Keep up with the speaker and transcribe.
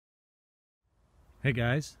Hey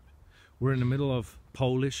guys, we're in the middle of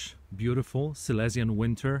Polish, beautiful Silesian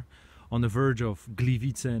winter on the verge of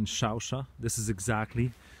Gliwice and Szałsza. This is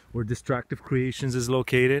exactly where Distractive Creations is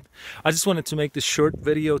located. I just wanted to make this short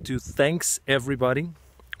video to thanks everybody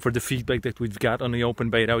for the feedback that we've got on the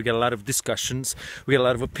open beta. We got a lot of discussions, we got a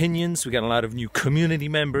lot of opinions, we got a lot of new community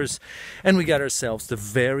members, and we got ourselves the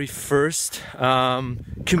very first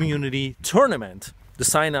community tournament. The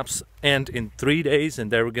sign-ups end in 3 days,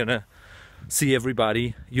 and there we're gonna see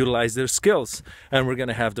everybody utilize their skills, and we're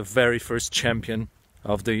gonna have the very first champion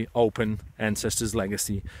of the Open Ancestors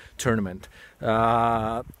Legacy tournament.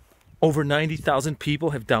 Over 90,000 people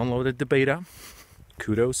have downloaded the beta.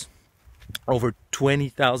 Kudos. Over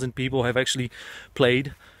 20,000 people have actually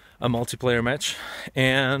played a multiplayer match,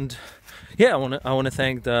 and yeah, I want to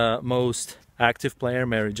thank the most active player,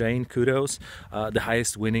 Mary Jane. Kudos. The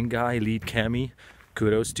highest winning guy, Lead Cami.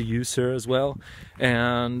 Kudos to you, sir, as well.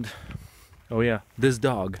 And oh yeah, this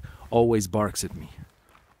dog always barks at me.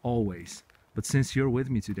 Always. But since you're with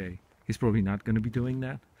me today, he's probably not going to be doing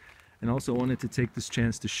that. And also wanted to take this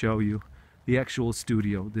chance to show you the actual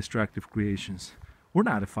studio, Distractive Creations. We're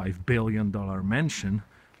not a $5 billion mansion,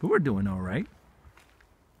 but we're doing all right.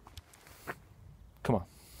 Come on.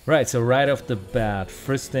 Right, so right off the bat,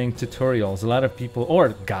 first thing, tutorials. A lot of people, or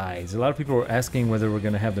guides, a lot of people were asking whether we're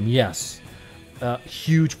going to have them. Yes. A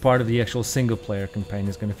huge part of the actual single player campaign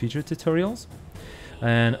is going to feature tutorials.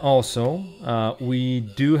 And also, we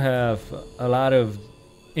do have a lot of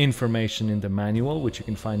information in the manual, which you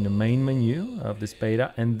can find in the main menu of this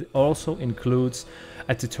beta, and also includes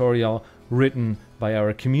a tutorial written by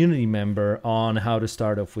our community member on how to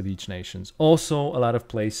start off with each nations. Also, a lot of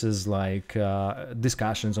places like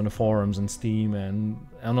discussions on the forums and Steam and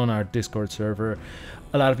on our Discord server.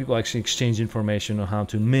 A lot of people actually exchange information on how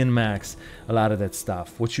to min-max a lot of that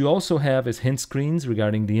stuff. What you also have is hint screens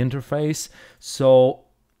regarding the interface. So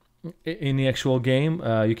in the actual game,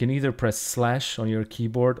 you can either press slash on your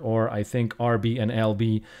keyboard, or I think RB and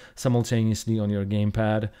LB simultaneously on your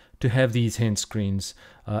gamepad to have these hint screens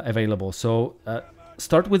available. So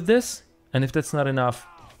start with this, and if that's not enough,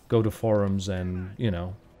 go to forums and, you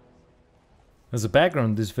know. As a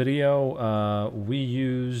background, this video, we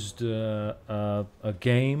used a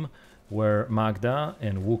game where Magda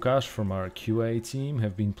and Łukasz from our QA team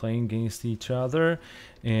have been playing against each other,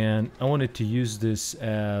 and I wanted to use this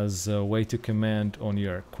as a way to comment on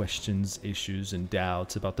your questions, issues, and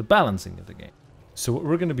doubts about the balancing of the game. So what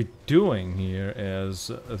we're going to be doing here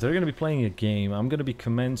is they're going to be playing a game. I'm going to be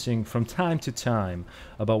commenting from time to time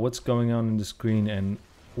about what's going on in the screen and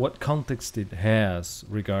what context it has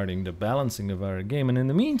regarding the balancing of our game. And in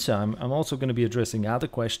the meantime, I'm also going to be addressing other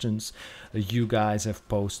questions you guys have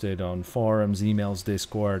posted on forums, emails,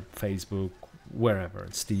 Discord, Facebook, wherever,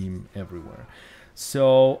 Steam, everywhere.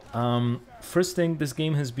 So first thing, this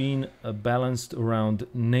game has been balanced around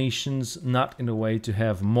nations, not in a way to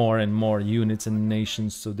have more and more units and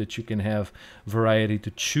nations so that you can have variety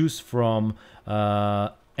to choose from,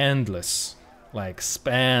 endless like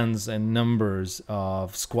spans and numbers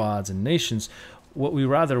of squads and nations. What we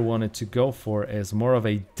rather wanted to go for is more of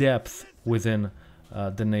a depth within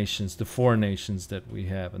the nations, the 4 nations that we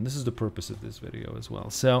have, and this is the purpose of this video as well.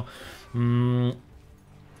 So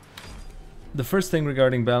the first thing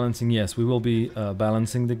regarding balancing, yes, we will be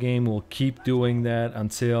balancing the game. We'll keep doing that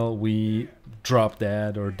until we drop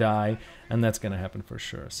dead or die, and that's going to happen for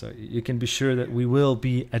sure. So you can be sure that we will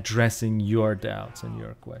be addressing your doubts and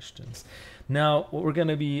your questions. Now, what we're going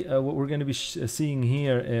to be seeing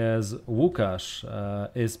here is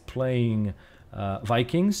Łukasz is playing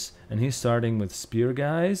Vikings, and he's starting with spear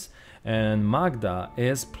guys, and Magda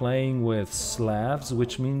is playing with Slavs,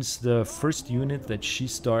 which means the first unit that she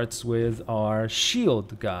starts with are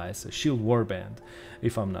shield guys, a shield warband,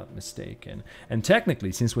 if I'm not mistaken. And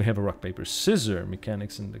technically, since we have a rock paper scissors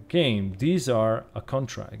mechanics in the game, these are a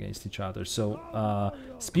contra against each other. So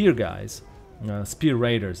spear guys, spear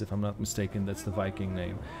raiders, if I'm not mistaken, that's the Viking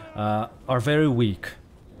name, are very weak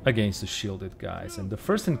against the shielded guys. And the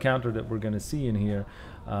first encounter that we're going to see in here,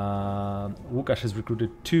 Łukasz has recruited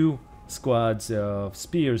 2 squads of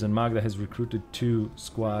spears, and Magda has recruited 2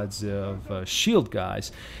 squads of shield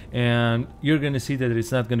guys, and you're going to see that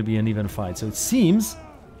it's not going to be an even fight. So it seems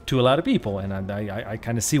to a lot of people, and I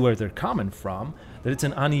kind of see where they're coming from, that it's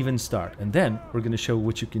an uneven start, and then we're going to show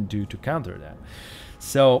what you can do to counter that.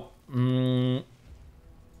 So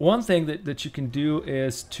one thing that you can do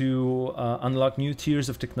is to unlock new tiers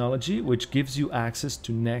of technology, which gives you access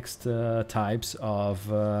to next types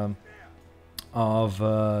of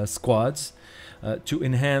squads. to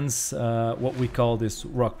enhance what we call this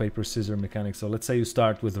rock paper scissor mechanic. So let's say you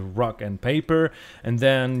start with rock and paper, and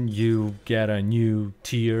then you get a new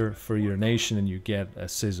tier for your nation, and you get a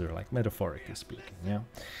scissor, like metaphorically speaking. Yeah.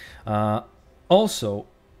 Also,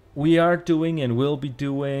 we are doing and will be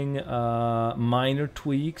doing minor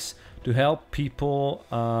tweaks to help people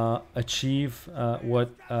achieve what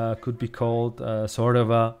could be called sort of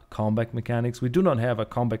a comeback mechanics. We do not have a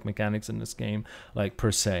comeback mechanics in this game, like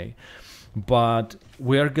per se, but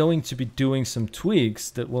we are going to be doing some tweaks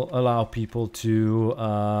that will allow people to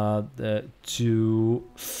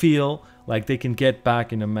feel like they can get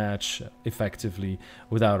back in a match effectively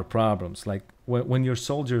without problems. Like when your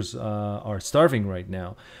soldiers are starving right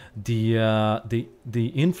now, the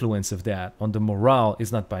influence of that on the morale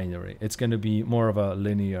is not binary. It's going to be more of a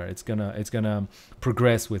linear. It's gonna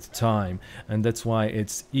progress with time, and that's why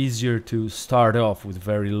it's easier to start off with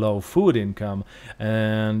very low food income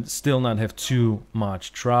and still not have too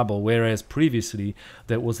much trouble. Whereas previously,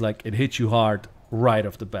 that was like it hit you hard right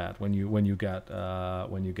off the bat when you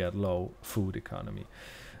get low food economy.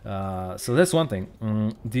 So that's one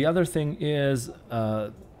thing. The other thing is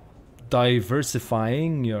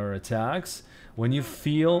diversifying your attacks. When you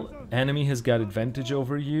feel enemy has got advantage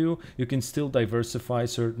over you, you can still diversify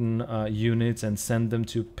certain units and send them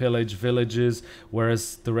to pillage villages,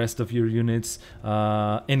 whereas the rest of your units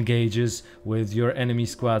engages with your enemy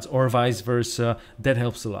squads, or vice versa. That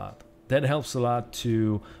helps a lot. That helps a lot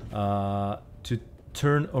to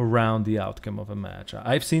turn around the outcome of a match.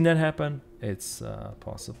 I've seen that happen. It's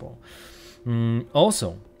possible.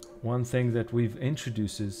 Also, one thing that we've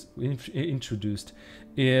introduced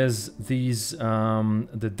is these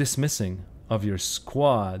the dismissing of your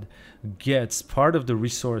squad gets part of the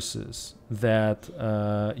resources that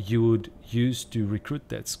you would use to recruit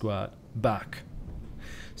that squad back.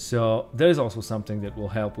 So there is also something that will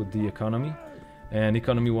help with the economy. And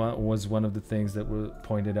economy was one of the things that were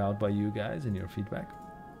pointed out by you guys in your feedback.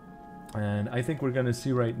 And I think we're going to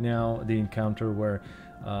see right now the encounter where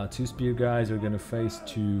two spear guys are going to face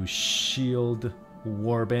two shield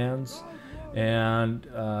warbands. And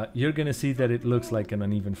you're going to see that it looks like an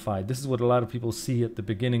uneven fight. This is what a lot of people see at the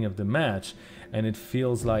beginning of the match. And it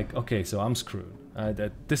feels like, okay, so I'm screwed.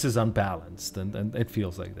 That this is unbalanced, and it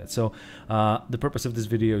feels like that. So the purpose of this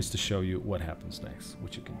video is to show you what happens next,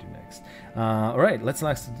 what you can do next. All right,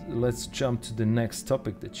 let's jump to the next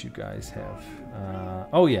topic that you guys have.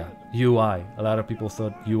 Oh yeah, UI. A lot of people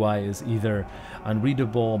thought UI is either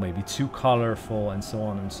unreadable, maybe too colorful, and so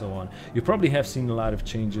on and so on. You probably have seen a lot of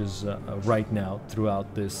changes right now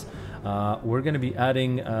throughout this. We're going to be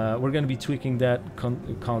adding, we're going to be tweaking that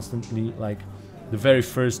constantly. Like the very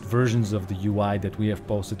first versions of the UI that we have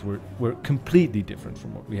posted were completely different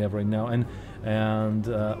from what we have right now, and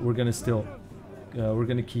we're going to still we're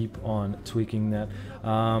going to keep on tweaking that.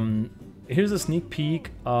 Here's a sneak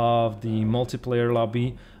peek of the multiplayer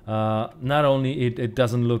lobby. Not only it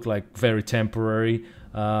doesn't look like very temporary,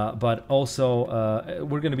 but also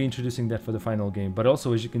we're going to be introducing that for the final game. But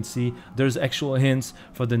also, as you can see, there's actual hints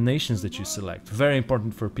for the nations that you select. Very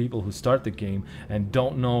important for people who start the game and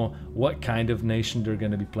don't know what kind of nation they're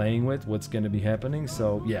going to be playing with, what's going to be happening.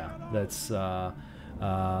 So yeah, that's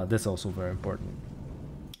also very important.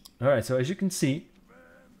 All right, so as you can see,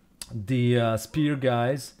 the spear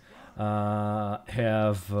guys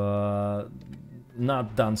have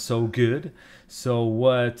not done so good. So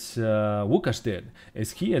what Łukasz did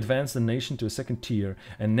is he advanced the nation to a second tier,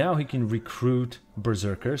 and now he can recruit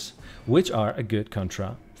berserkers, which are a good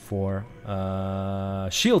contra for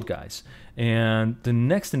shield guys. And the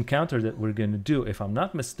next encounter that we're going to do, if I'm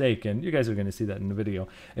not mistaken, you guys are going to see that in the video,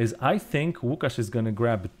 is I think Łukasz is going to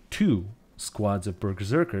grab 2 squads of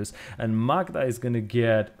berserkers, and Magda is going to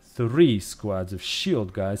get 3 squads of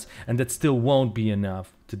shield guys, and that still won't be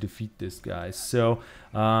enough to defeat this guy. So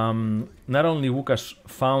not only Łukasz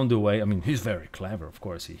found a way, I mean, he's very clever, of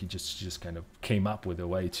course, he just kind of came up with a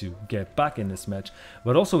way to get back in this match,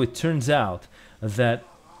 but also it turns out that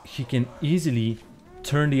he can easily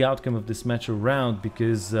turn the outcome of this match around,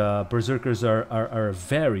 because berserkers are a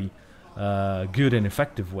very good and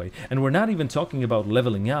effective way. And we're not even talking about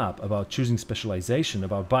leveling up, about choosing specialization,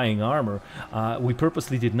 about buying armor. We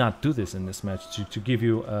purposely did not do this in this match to give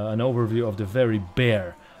you an overview of the very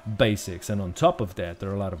bare basics, and on top of that there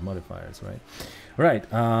are a lot of modifiers, right?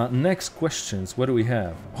 Right, next questions. What do we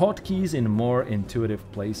have? Hotkeys in more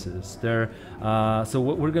intuitive places. So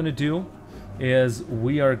what we're gonna do is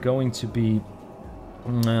we are going to be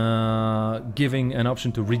giving an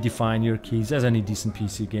option to redefine your keys, as any decent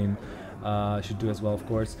PC game should do as well, of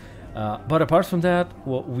course. But apart from that,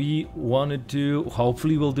 what we want to do,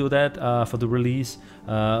 hopefully we'll do that for the release.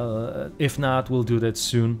 If not, we'll do that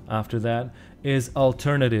soon after that, is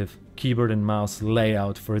alternative keyboard and mouse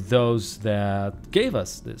layout for those that gave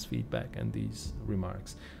us this feedback and these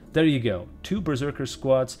remarks. There you go. 2 Berserker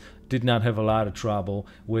squads, did not have a lot of trouble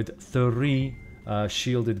with 3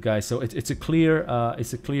 shielded guys. So it's a clear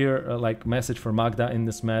like message for Magda in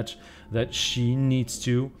this match that she needs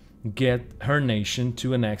to get her nation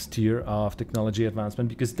to a next tier of technology advancement,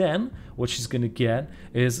 because then what she's gonna get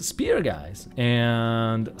is spear guys,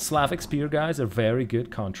 and Slavic spear guys are very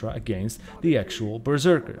good contra against the actual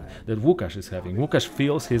berserker that Łukasz is having. Łukasz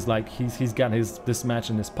feels he's got this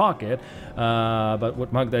match in his pocket, but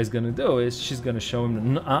what Magda is gonna do is she's gonna show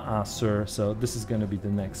him, sir. So this is gonna be the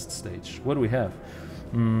next stage. What do we have?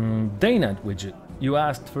 Day night widget. You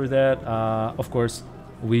asked for that. Of course,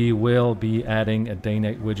 we will be adding a day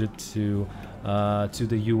night widget to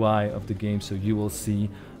the UI of the game, so you will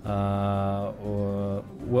see what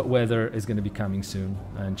weather is going to be coming soon,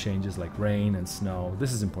 and changes like rain and snow.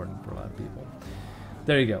 This is important for a lot of people.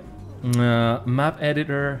 There you go. Map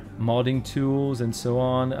editor, modding tools, and so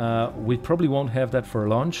on. We probably won't have that for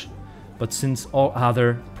launch, but since all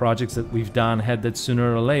other projects that we've done had that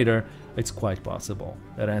sooner or later, it's quite possible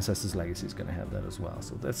that Ancestors Legacy is going to have that as well.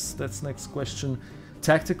 So that's next question.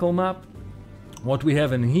 Tactical map. What we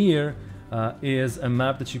have in here is a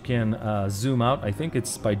map that you can zoom out. I think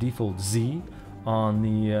it's by default Z on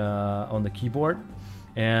the keyboard,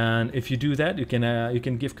 and if you do that, you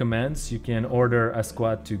can give commands. You can order a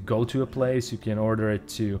squad to go to a place. You can order it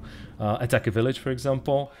to attack a village, for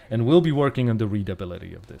example. And we'll be working on the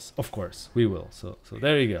readability of this. Of course, we will. So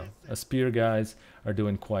there you go. Spear guys are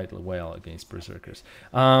doing quite well against berserkers.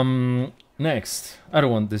 Next, I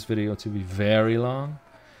don't want this video to be very long.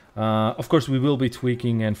 Of course, we will be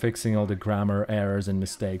tweaking and fixing all the grammar errors and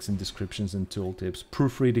mistakes in descriptions and tooltips.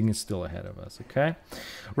 Proofreading is still ahead of us, okay?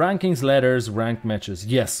 Rankings, letters, ranked matches.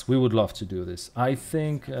 Yes, we would love to do this. I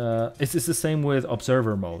think it's the same with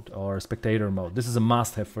observer mode or spectator mode. This is a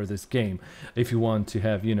must-have for this game if you want to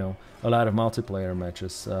have, you know, a lot of multiplayer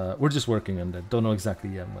matches. We're just working on that. Don't know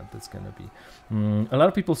exactly yet what that's gonna be. A lot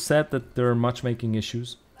of people said that there are matchmaking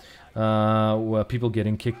issues. Where people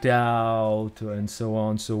getting kicked out and so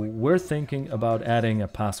on. So we're thinking about adding a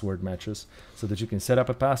password matches so that you can set up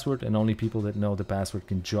a password and only people that know the password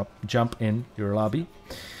can jump in your lobby.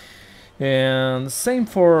 And same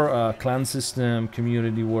for clan system,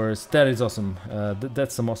 community wars. That is awesome.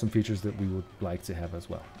 That's some awesome features that we would like to have as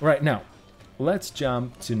well. Right now, let's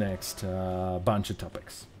jump to next bunch of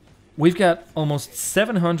topics. We've got almost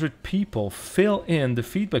 700 people fill in the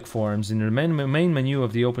feedback forms in the main menu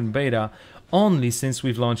of the open beta only since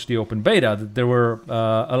we've launched the open beta. There were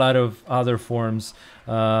a lot of other forms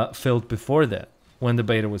filled before that when the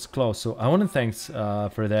beta was closed. So I want to thank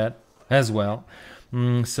for that as well.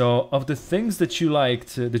 So of the things that you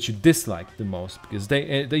liked, that you disliked the most, because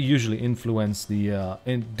they usually influence the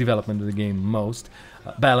development of the game most,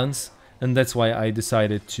 balance. And that's why I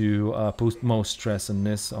decided to put most stress on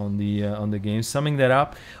this on the game. Summing that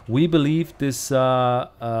up, we believe this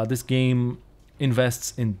this game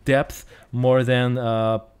invests in depth more than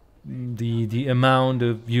the amount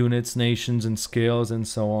of units, nations, and scales, and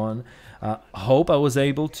so on. Hope I was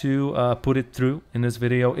able to put it through in this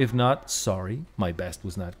video. If not, sorry, my best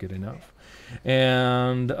was not good enough.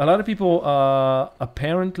 And a lot of people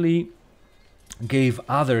apparently gave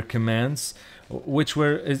other commands, which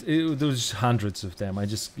were there's hundreds of them. I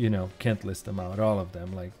just, you know, can't list them out, all of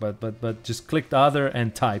them. Like, but just clicked other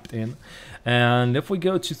and typed in. And if we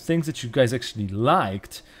go to things that you guys actually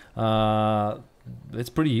liked, it's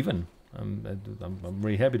pretty even. I'm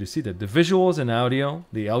really happy to see that. The visuals and audio,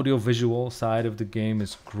 the audio-visual side of the game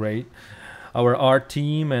is great. Our art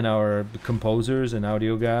team and our composers and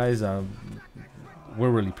audio guys, we're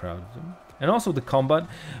really proud of them. And also the combat,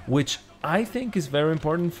 which I think is very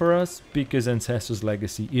important for us because Ancestors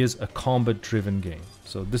Legacy is a combat-driven game.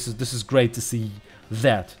 So this is great to see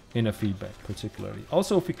that in a feedback, particularly.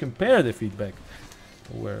 Also, if we compare the feedback,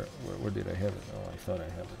 where did I have it? Oh, I thought I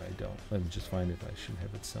have it. I don't. Let me just find it. I should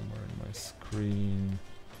have it somewhere in my screen.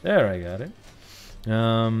 There, I got it.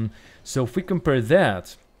 So if we compare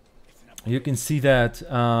that, you can see that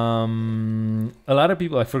a lot of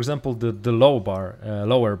people, like for example, the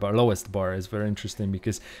lowest bar is very interesting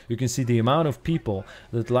because you can see the amount of people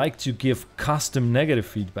that like to give custom negative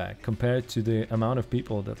feedback compared to the amount of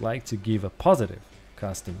people that like to give a positive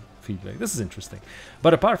custom feedback. This is interesting.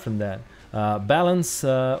 But apart from that, balance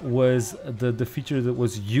was the feature that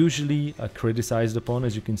was usually criticized upon.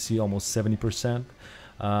 As you can see, almost 70%.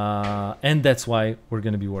 And that's why we're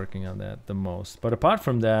going to be working on that the most. But apart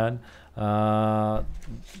from that,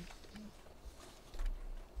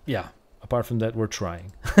 yeah, apart from that, we're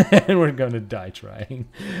trying. And we're going to die trying.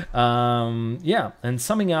 Yeah, and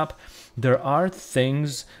summing up, there are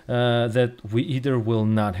things that we either will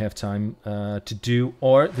not have time to do,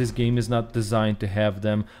 or this game is not designed to have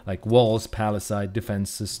them, like walls, palisade, defense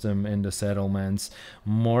system in the settlements,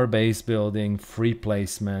 more base building, free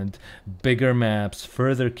placement, bigger maps,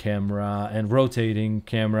 further camera, and rotating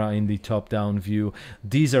camera in the top-down view.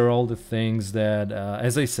 These are all the things that,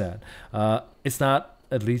 as I said, it's not,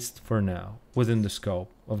 at least for now, within the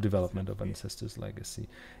scope of development of Ancestors Legacy.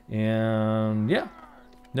 And yeah,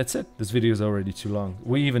 that's it. This video is already too long.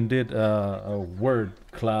 We even did a word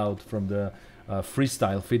cloud from the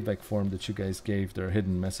freestyle feedback form that you guys gave. There are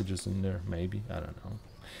hidden messages in there, maybe. I don't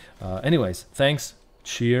know. Anyways, thanks.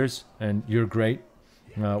 Cheers. And you're great.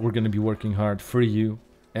 We're going to be working hard for you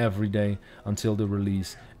every day until the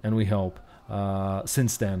release. And we hope,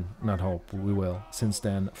 since then, not hope, we will, since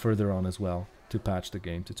then, further on as well, to patch the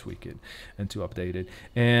game, to tweak it, and to update it.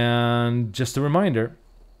 And just a reminder,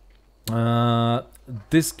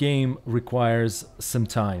 this game requires some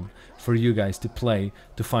time for you guys to play,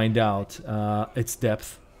 to find out its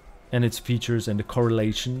depth and its features and the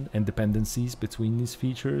correlation and dependencies between these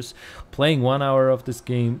features. Playing 1 hour of this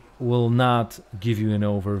game will not give you an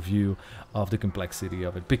overview of the complexity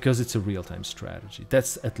of it, because it's a real-time strategy.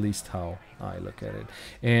 That's at least how I look at it.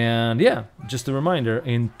 And yeah, just a reminder,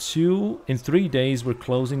 in 3 days we're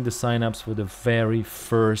closing the signups for the very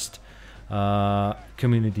first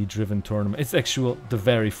community-driven tournament. It's actually the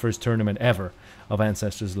very first tournament ever of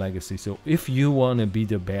Ancestors Legacy. So if you want to be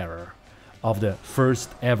the bearer of the first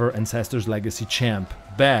ever Ancestors Legacy Champ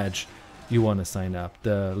badge, you want to sign up.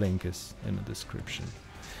 The link is in the description.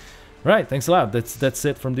 Right, thanks a lot. That's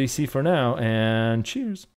it from DC for now, and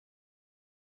cheers.